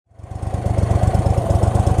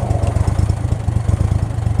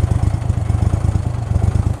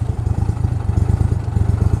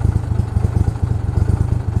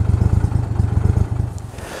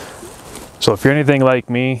So if you're anything like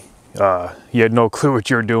me, you had no clue what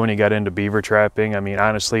you were doing, you got into beaver trapping. I mean,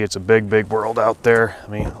 honestly, it's a big, big world out there. I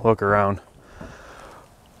mean, look around.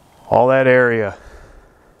 All that area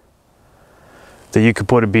that you could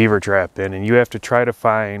put a beaver trap in, and you have to try to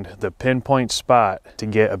find the pinpoint spot to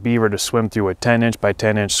get a beaver to swim through a 10-inch by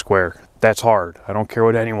 10-inch square. That's hard. I don't care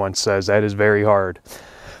what anyone says, that is very hard.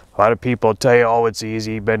 A lot of people tell you, oh, it's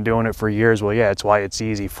easy, been doing it for years. Well, yeah, it's why it's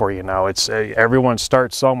easy for you now. It's everyone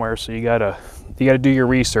starts somewhere, so you gotta do your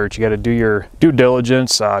research, you gotta do your due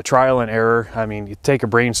diligence, trial and error. I mean, you take a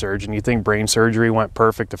brain surgeon, you think brain surgery went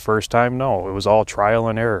perfect the first time? No, it was all trial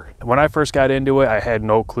and error. When I first got into it, I had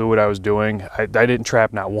no clue what I was doing. I didn't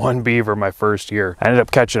trap not one beaver my first year. I ended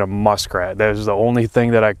up catching a muskrat. That was the only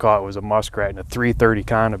thing that I caught, was a muskrat and a 330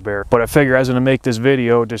 conibear. But I figured I was gonna make this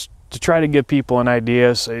video just to try to give people an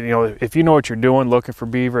idea. So, you know, if you know what you're doing looking for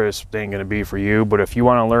beaver, this ain't gonna be for you. But if you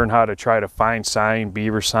wanna learn how to try to find sign,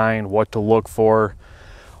 beaver sign, what to look for,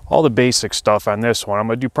 all the basic stuff on this one. I'm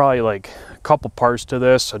gonna do probably like a couple parts to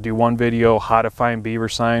this. I'll do one video, how to find beaver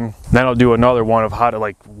sign. Then I'll do another one of how to,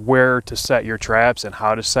 like, where to set your traps and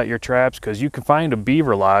how to set your traps. Because you can find a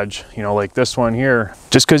beaver lodge, you know, like this one here.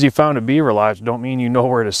 Just because you found a beaver lodge don't mean you know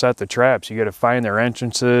where to set the traps. You gotta find their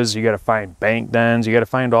entrances, you gotta find bank dens, you gotta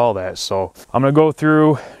find all that. So I'm gonna go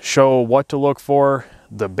through, show what to look for,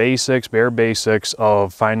 the basics, bare basics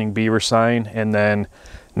of finding beaver sign, and then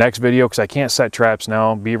next video, because I can't set traps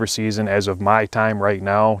now, beaver season as of my time right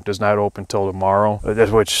now does not open till tomorrow,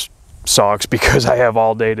 which sucks because I have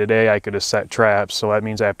all day today. I could have set traps, so that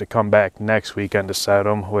means I have to come back next weekend to set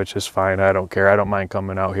them, which is fine. I don't care. I don't mind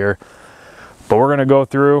coming out here. But we're going to go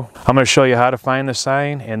through, I'm going to show you how to find the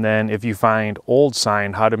sign, and then if you find old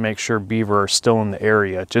sign, how to make sure beaver are still in the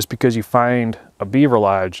area. Just because you find a beaver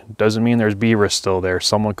lodge doesn't mean there's beaver still there.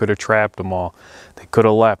 Someone could have trapped them all. They could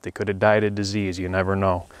have left. They could have died of disease. You never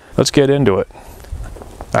know. Let's get into it.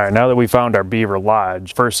 All right, now that we found our beaver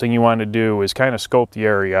lodge, first thing you want to do is kind of scope the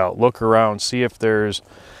area out. Look around, see if there's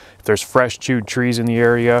fresh chewed trees in the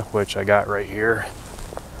area, which I got right here.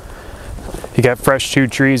 You got fresh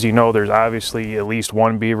chewed trees, you know there's obviously at least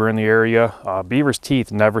one beaver in the area. Beaver's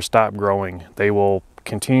teeth never stop growing. They will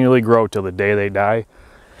continually grow till the day they die.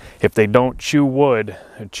 If they don't chew wood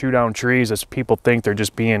and chew down trees, as people think they're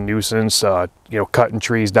just being nuisance, you know, cutting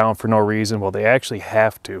trees down for no reason. Well, they actually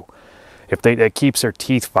have to. If that keeps their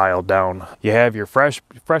teeth filed down. You have your fresh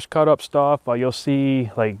cut up stuff. You'll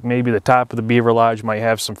see, like, maybe the top of the beaver lodge might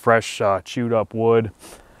have some fresh chewed up wood,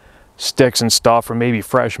 sticks and stuff, or maybe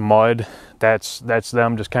fresh mud. That's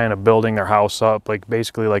them just kind of building their house up, like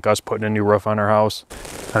basically like us putting a new roof on our house.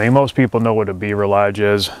 I mean, most people know what a beaver lodge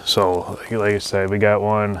is. So like I said, we got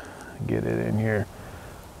one, get it in here,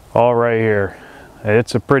 all right here.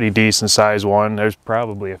 It's a pretty decent sized one. There's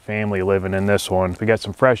probably a family living in this one. We got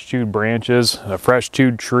some fresh chewed branches, a fresh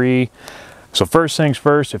chewed tree. So first things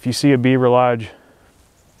first, if you see a beaver lodge,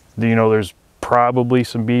 you know there's probably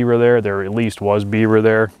some beaver there. There at least was beaver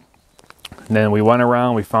there. And then we went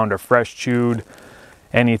around, we found our fresh chewed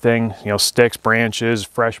anything, you know, sticks, branches,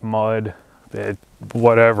 fresh mud,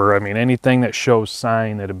 whatever. I mean, anything that shows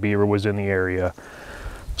sign that a beaver was in the area.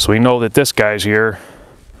 So we know that this guy's here.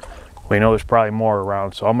 We know there's probably more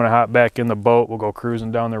around. So I'm gonna hop back in the boat, we'll go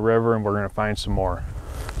cruising down the river, and we're gonna find some more.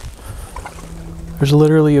 There's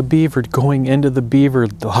literally a beaver going into the beaver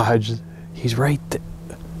lodge. He's right there.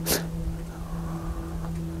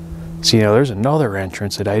 See, you know, there's another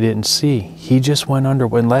entrance that I didn't see. He just went under,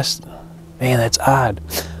 unless, man, that's odd.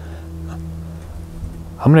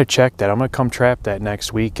 I'm gonna check that. I'm gonna come trap that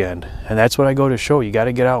next weekend. And that's what I go to show. You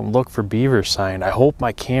gotta get out and look for beaver sign. I hope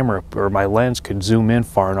my camera or my lens could zoom in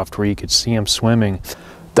far enough to where you could see him swimming.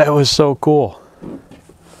 That was so cool.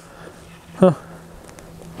 Huh.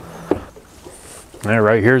 All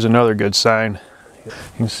right, here's another good sign. You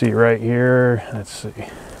can see right here, let's see,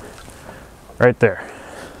 right there.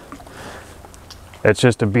 It's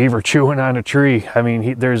just a beaver chewing on a tree. I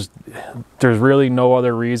mean, there's really no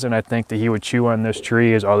other reason I think that he would chew on this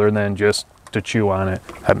tree is other than just to chew on it.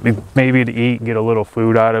 I mean, maybe to eat, get a little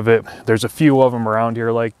food out of it. There's a few of them around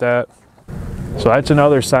here like that. So that's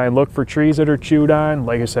another sign. Look for trees that are chewed on.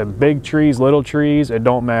 Like I said, big trees, little trees, it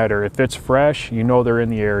don't matter. If it's fresh, you know they're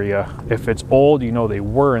in the area. If it's old, you know they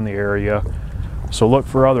were in the area. So look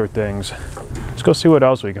for other things. Let's go see what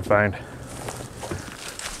else we can find.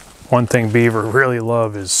 One thing beaver really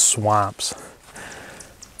love is swamps.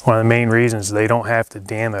 One of the main reasons they don't have to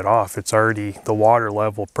dam it off. It's already, the water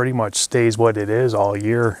level pretty much stays what it is all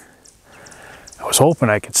year. I was hoping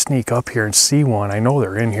I could sneak up here and see one. I know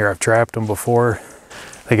they're in here. I've trapped them before.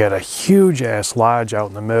 They got a huge ass lodge out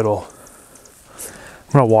in the middle.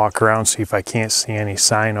 I'm gonna walk around, see if I can't see any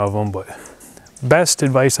sign of them, but best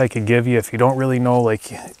advice I could give you if you don't really know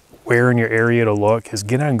like where in your area to look is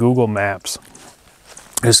get on Google Maps.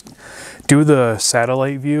 Just do the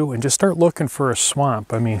satellite view and just start looking for a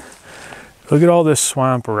swamp. I mean, look at all this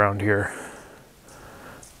swamp around here.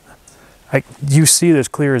 You see this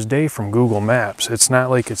clear as day from Google Maps. It's not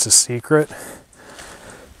like it's a secret.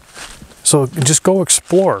 So just go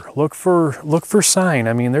explore. Look for sign.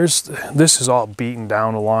 I mean, this is all beaten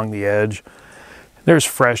down along the edge. There's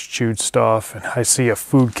fresh chewed stuff, and I see a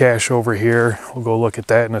food cache over here. We'll go look at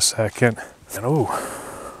that in a second. And oh,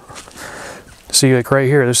 see, like right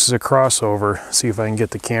here, this is a crossover. See if I can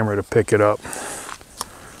get the camera to pick it up.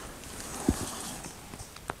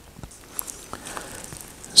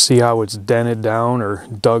 See how it's dented down or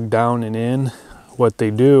dug down and in? What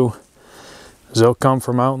they do is they'll come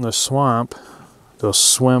from out in the swamp, they'll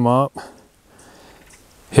swim up,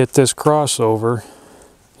 hit this crossover.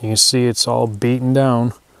 You can see it's all beaten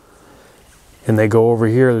down, and they go over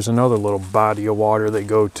here. There's another little body of water they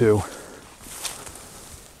go to.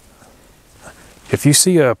 If you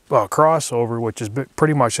see a crossover, which is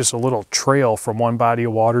pretty much just a little trail from one body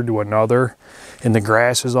of water to another, and the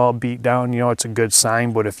grass is all beat down, you know it's a good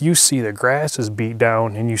sign. But if you see the grass is beat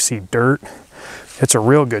down and you see dirt, it's a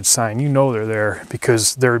real good sign. You know they're there,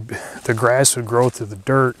 because the grass would grow through the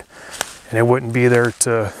dirt, and it wouldn't be there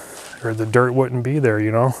to, or the dirt wouldn't be there,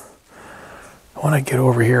 you know. When I get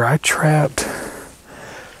over here, I trapped,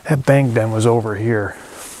 that bank den was over here.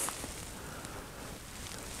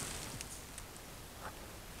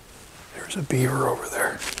 There's a beaver over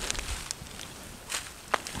there.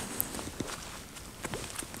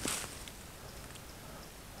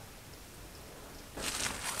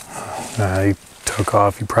 He took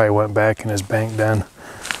off. He probably went back in his bank den.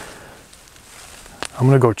 I'm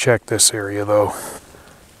gonna go check this area though.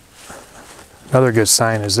 Another good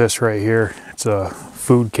sign is this right here. It's a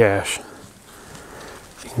food cache.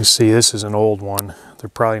 You can see this is an old one. They're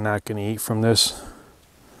probably not gonna eat from this.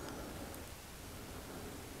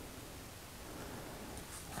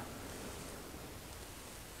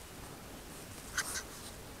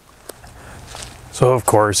 So of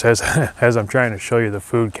course, as I'm trying to show you the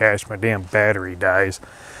food cache, my damn battery dies.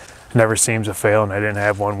 It never seems to fail, and I didn't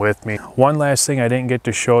have one with me. One last thing I didn't get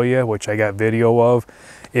to show you, which I got video of,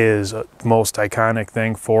 is the most iconic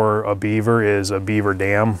thing for a beaver is a beaver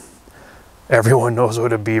dam. Everyone knows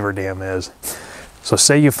what a beaver dam is. So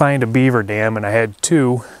say you find a beaver dam, and I had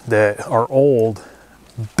two that are old,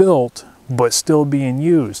 built, but still being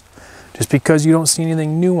used. Just because you don't see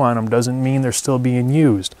anything new on them doesn't mean they're still being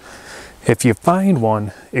used. If you find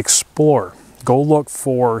one, explore. Go look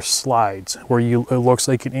for slides where it looks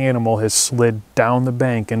like an animal has slid down the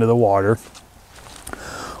bank into the water.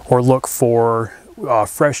 Or look for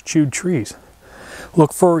fresh chewed trees.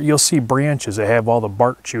 You'll see branches that have all the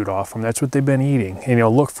bark chewed off them. That's what they've been eating. And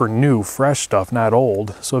you'll look for new, fresh stuff, not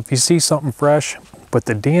old. So if you see something fresh, but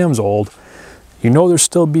the dam's old, you know there's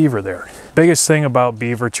still beaver there. Biggest thing about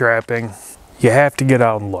beaver trapping, you have to get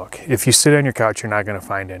out and look. If you sit on your couch, you're not gonna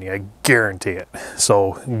find any, I guarantee it.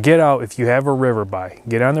 So get out. If you have a river by,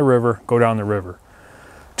 get on the river, go down the river.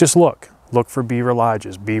 Just look. Look for beaver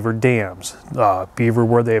lodges, beaver dams, beaver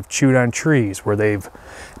where they have chewed on trees, where they've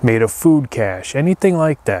made a food cache, anything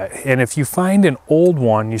like that. And if you find an old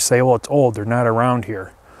one, you say, well, it's old, they're not around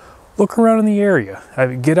here. Look around in the area. I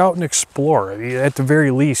mean, get out and explore. I mean, at the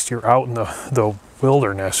very least, you're out in the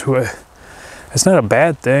wilderness. It's not a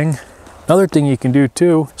bad thing. Another thing you can do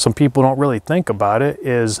too, some people don't really think about it,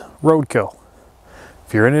 is roadkill.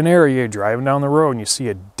 If you're in an area, driving down the road, and you see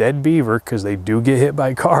a dead beaver, because they do get hit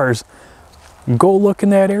by cars, go look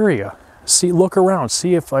in that area. Look around,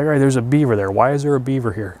 see if, all right, there's a beaver there. Why is there a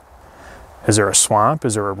beaver here? Is there a swamp?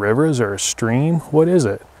 Is there a river? Is there a stream? What is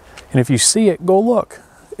it? And if you see it, go look.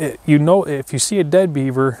 You know, if you see a dead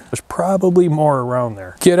beaver, there's probably more around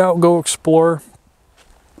there. Get out, go explore.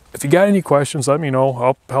 If you got any questions, let me know.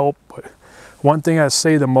 I'll help. But one thing I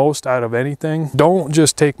say the most out of anything, don't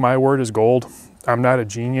just take my word as gold. I'm not a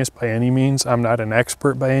genius by any means. I'm not an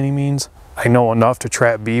expert by any means. I know enough to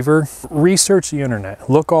trap beaver. Research the internet.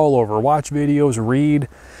 Look all over. Watch videos, read,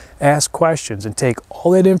 ask questions, and take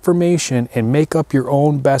all that information and make up your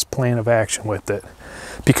own best plan of action with it.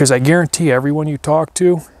 Because I guarantee everyone you talk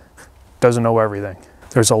to doesn't know everything.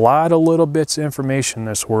 There's a lot of little bits of information in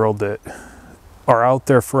this world that are out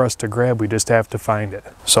there for us to grab. We just have to find it.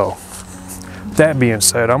 So that being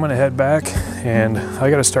said, I'm gonna head back, and I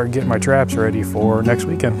gotta start getting my traps ready for next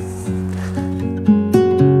weekend.